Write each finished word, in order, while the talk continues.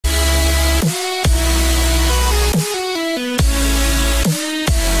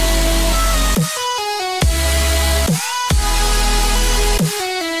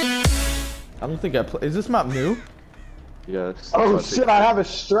think I play. Is this map new? Yes. Oh shit, I have a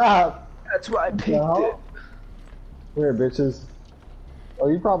strap. That's why I picked it. Here, bitches. Oh,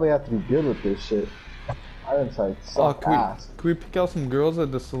 you probably have to be good with this shit. Iron sights suck ass. Can we pick out some girls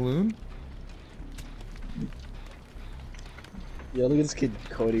at the saloon? Yo, look at this kid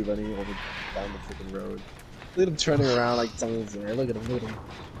Cody running over down the freaking road. Look at him turning around like someone's there. Look at him, look at him.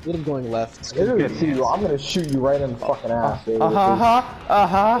 Look at him going left. They're gonna see you. I'm gonna shoot you right in the fucking ass. Dude.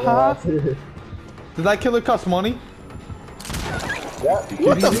 Did that killer cost money? Yeah.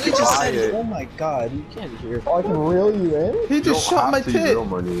 What the fuck just said? Oh my god, you can't hear. Oh, I can reel you in? He just shot my tit.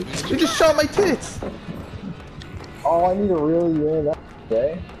 He just shot my tits. Oh, I need to reel you in. That's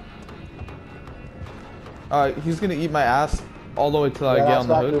okay. Alright, he's gonna eat my ass all the way till I get on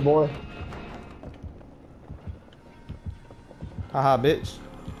the hood. Your boy. Haha, bitch.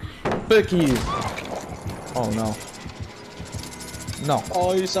 Fuck you. Oh no. No.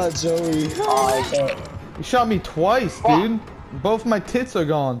 Oh, you shot Joey. Oh, I can't. You shot me twice, dude. Both my tits are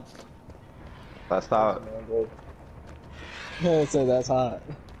gone. That's hot. Don't say that's hot.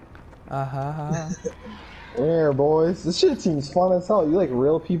 Here, boys. This shit seems fun as hell. You like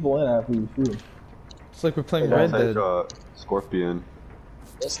reel people in after you shoot. It's like we're playing Red Dead. Scorpion.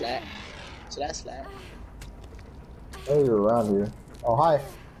 Just slap. So that's slap. Oh, you're around here. Oh, hi.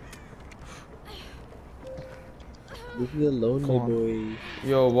 Leave me alone, my boy.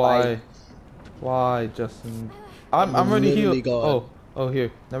 Yo, why? Why, Justin? I'm already healed. Gone. Oh,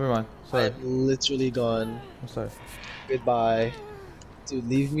 here. Never mind. Sorry. I'm literally gone. I'm sorry. Goodbye. Dude,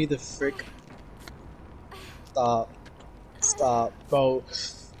 leave me the frick. Stop. Stop, bro.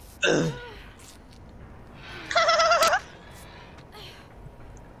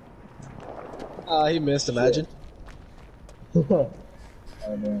 He missed, imagine. Oh,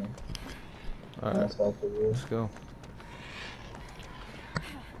 man. Alright. Let's go.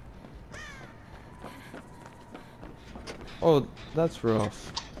 Oh, that's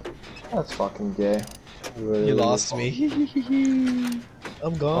rough. That's fucking gay. Really, You lost me.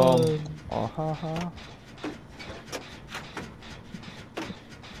 I'm gone. Oh, haha.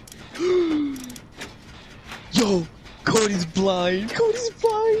 Yo, Cody's blind. Cody's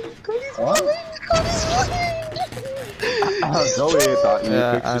blind. Cody's blind. Cody's blind. Zoe thought you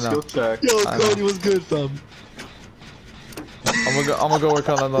Yeah, fixed I your skill know. check. Yo, Cody was good, fam. I'm gonna go work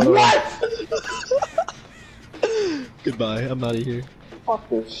on another one. Goodbye. I'm out of here. Fuck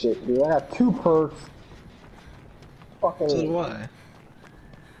this shit, dude. I got 2 perks. Fucking. So do I.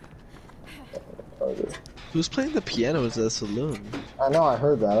 Who's playing the piano at the saloon? I know, I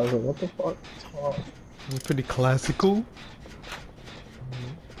heard that. I was like, what the fuck? Oh. It's pretty classical.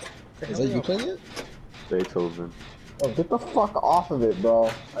 Is that you playing it? Beethoven. Oh, get the fuck off of it, bro.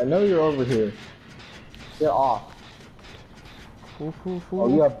 I know you're over here. Get off. Oh,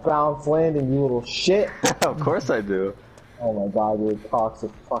 you have bounce landing, you little shit. Of course I do. Oh my god, you're toxic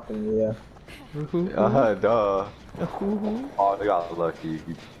fucking yeah. Duh. Oh, I got lucky.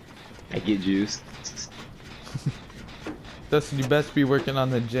 I get juiced. Dustin, you best be working on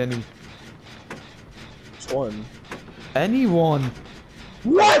the Jenny. Which one? Anyone.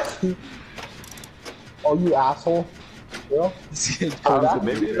 What? Oh, you asshole. Yeah?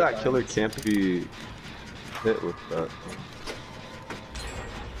 Maybe that killer can't be hit with that.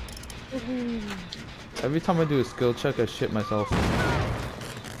 Every time I do a skill check, I shit myself. I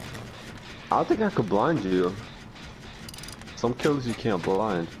don't think I could blind you. Some kills you can't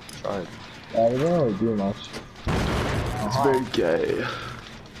blind. Try it. Yeah, we don't really do much. It's very gay.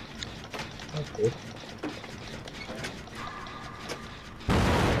 Okay.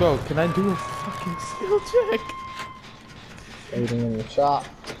 Bro, can I do a fucking skill check? Everything in the shop.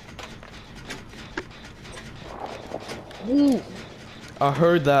 I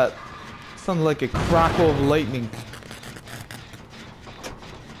heard that. Sounded like a crackle of lightning.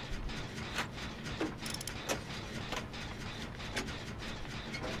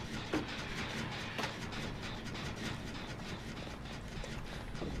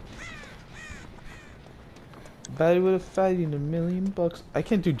 Battery would have fighting $1,000,000. I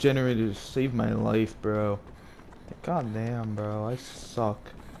can't do generators to save my life, bro. God damn, bro. I suck.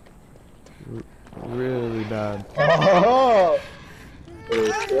 Really bad. Oh!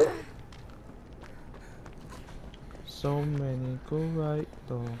 So many go right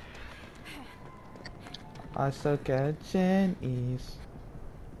though. I suck at Jenny's.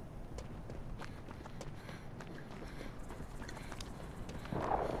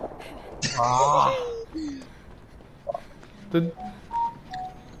 Ah! The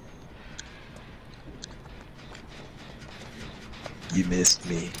You missed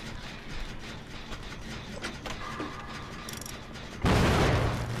me.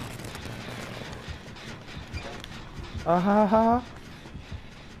 Ah ha ha.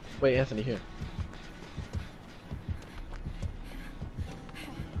 Wait, Anthony, here.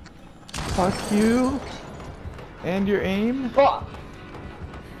 Fuck you. And your aim. Fuck!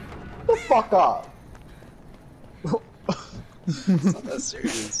 The fuck up! It's not that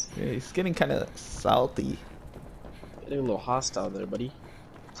serious. Yeah, he's getting kind of salty. Getting a little hostile there, buddy.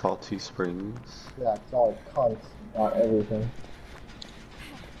 Salty Springs. Yeah, it's all cunts, not everything.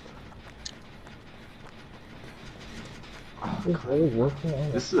 It's really working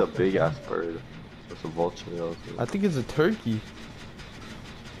on This is a big ass bird. It's a vulture. I think it's a turkey.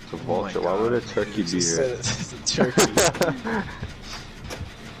 It's a vulture. Why would a turkey be Just here? said it's a turkey.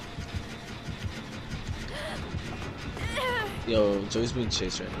 Yo, Joey's being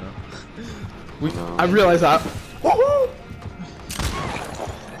chased right now. I realize that. Oh,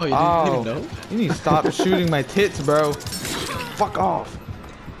 you didn't Oh, even know? you need to stop shooting my tits, bro. Fuck off.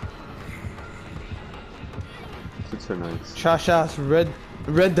 Tits are nice. Trash ass Red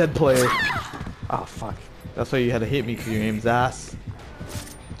Dead player. Oh fuck. That's why you had to hit me because your aim's ass.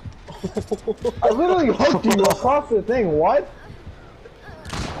 I literally hooked you across the thing, what?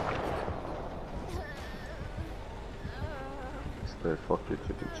 Spare fuck your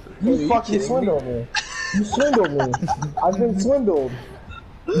chicken strip. You you fucking kidding swindled me. You swindled me. I've been swindled.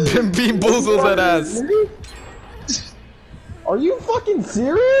 Bean boozles that ass. Are you fucking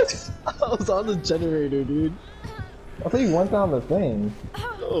serious? I was on the generator, dude. I thought you went down the thing.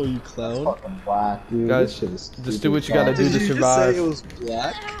 Oh, you clown. Fucking black, dude. Guys, This shit is just stupid, do what you gotta dog. do to Did you survive. just say it was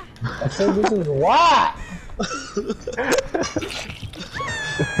black? I said this is whack.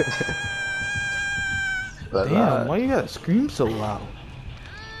 Damn, why you gotta scream so loud?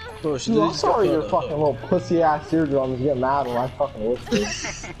 Bro, she Dude, I'm literally sorry got your a fucking hook. little pussy ass eardrums get mad when I fucking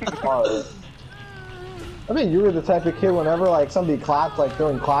whisper. Sorry. I mean, you were the type of kid whenever like somebody clapped like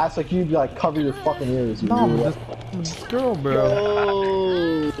during class, like you'd like cover your fucking ears. You No, knew I'm it. this girl,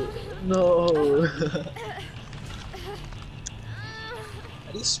 bro. No.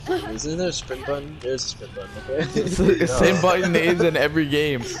 How do you sprint? Isn't there a sprint button? There's a sprint button, okay? It's the same button is in every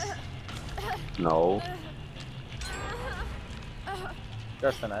game. No.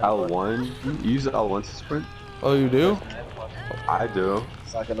 Justin, I L1? You use L1 to sprint? Oh, you do? I do.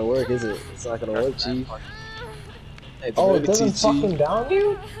 It's not gonna work, is it? It's not gonna work, Chief. Hey, Oh, it the doesn't TT. fucking down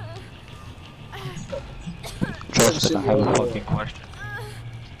you? Justin, I have a Yo. fucking question.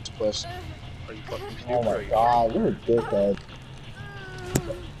 Question. Are you fucking stupid Oh or my are you god, you're a dickhead.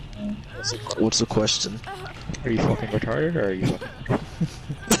 What's the question? Are you fucking retarded or are you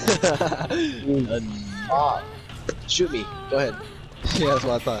fucking... Ah, Shoot me. Go ahead. Yeah, that's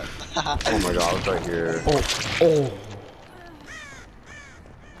what I thought. Oh my god, I was right here. Oh.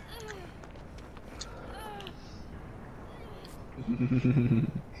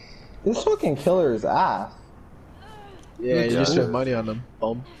 this fucking killer is ass. Yeah, you Yeah. just spent money on them.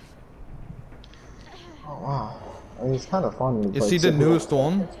 Bum. Oh wow. I mean, it's kind of fun. Is he the newest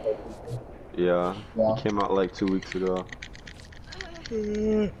one? Yeah. Yeah. He came out like 2 weeks ago.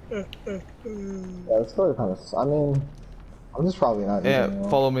 Yeah, this killer kind of. I mean, I'm just probably not. Yeah, using it.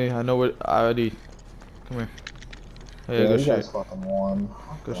 follow me. I know what I already. Come here. Yeah, Yeah, go you straight. guys fucking won. Go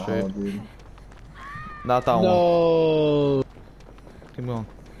What the straight. hell, dude. Not that one. No. Keep going.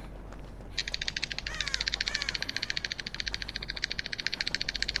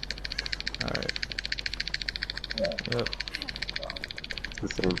 Alright. Yeah. Yep. The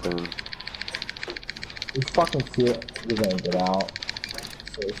same thing. You fucking see it. You're gonna get out.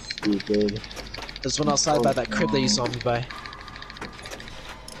 So stupid. There's one outside by that crib that you saw me by.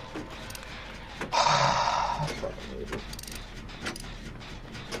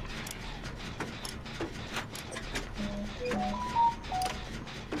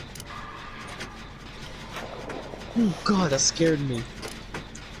 Oh god, that scared me.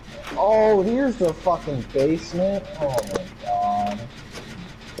 Oh, here's the fucking basement. Oh my god.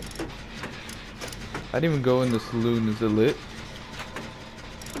 I didn't even go in the saloon. Is it lit?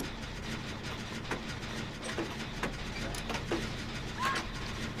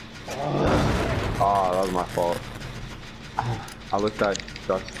 Ah, that was my fault. I looked at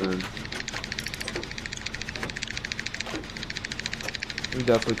Justin. We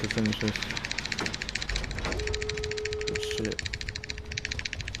definitely could finish this. Good shit.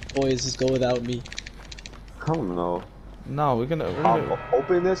 Boys, just go without me. I don't know. No, we're gonna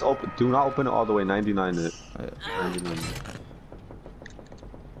Open this. Do not open it all the way. 99 it. Yeah. 99 it.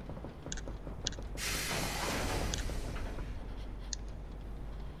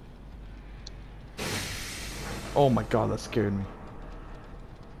 Oh my god, that scared me.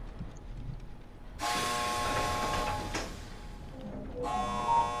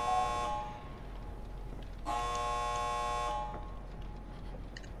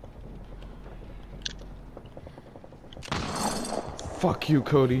 Fuck you,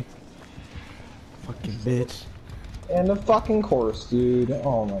 Cody. Fucking bitch. And the fucking course, dude.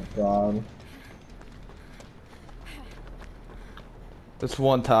 Oh my god. It's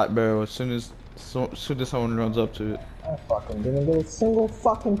one tap, bro. As soon as someone runs up to it. I fucking didn't get a single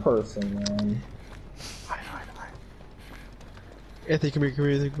fucking person, man. Anthony, come here,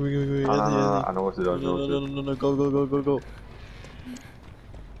 Anthony, come here, Anthony. I know what to do. No, go.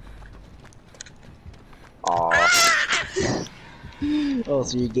 Aw. Oh,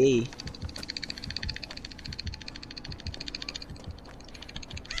 so you're gay.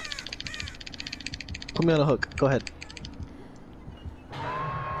 Put me on a hook. Go ahead.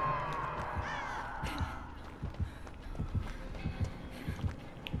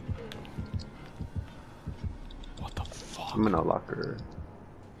 What the fuck? I'm in a locker.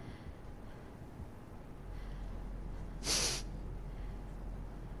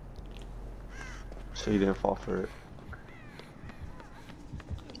 So you didn't fall for it.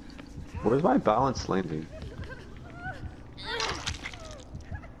 Where's my balance landing?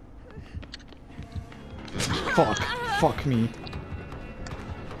 Fuck me.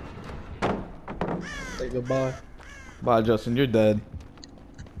 Say goodbye. Bye, Justin. You're dead.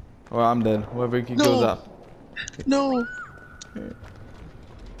 Or I'm dead. Whoever No. goes up. No.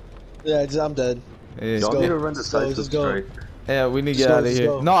 Yeah, I'm dead. Yeah, Y'all go. need to run Just go, decisive just go. strike. yeah, we need to Just get go, out of just here.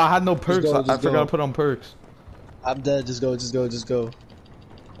 go. No, I had no perks. go, I just forgot go. to put on perks. I'm dead. Just go.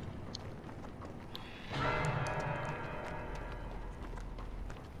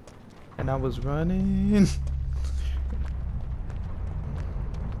 And I was running.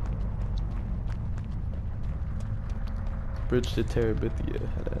 Bridge to Terabithia,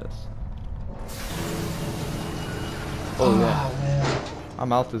 head ass. Oh yeah. man.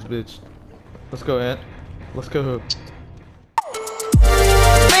 I'm out this bitch. Let's go, Ant. Let's go.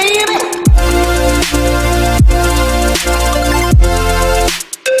 Baby,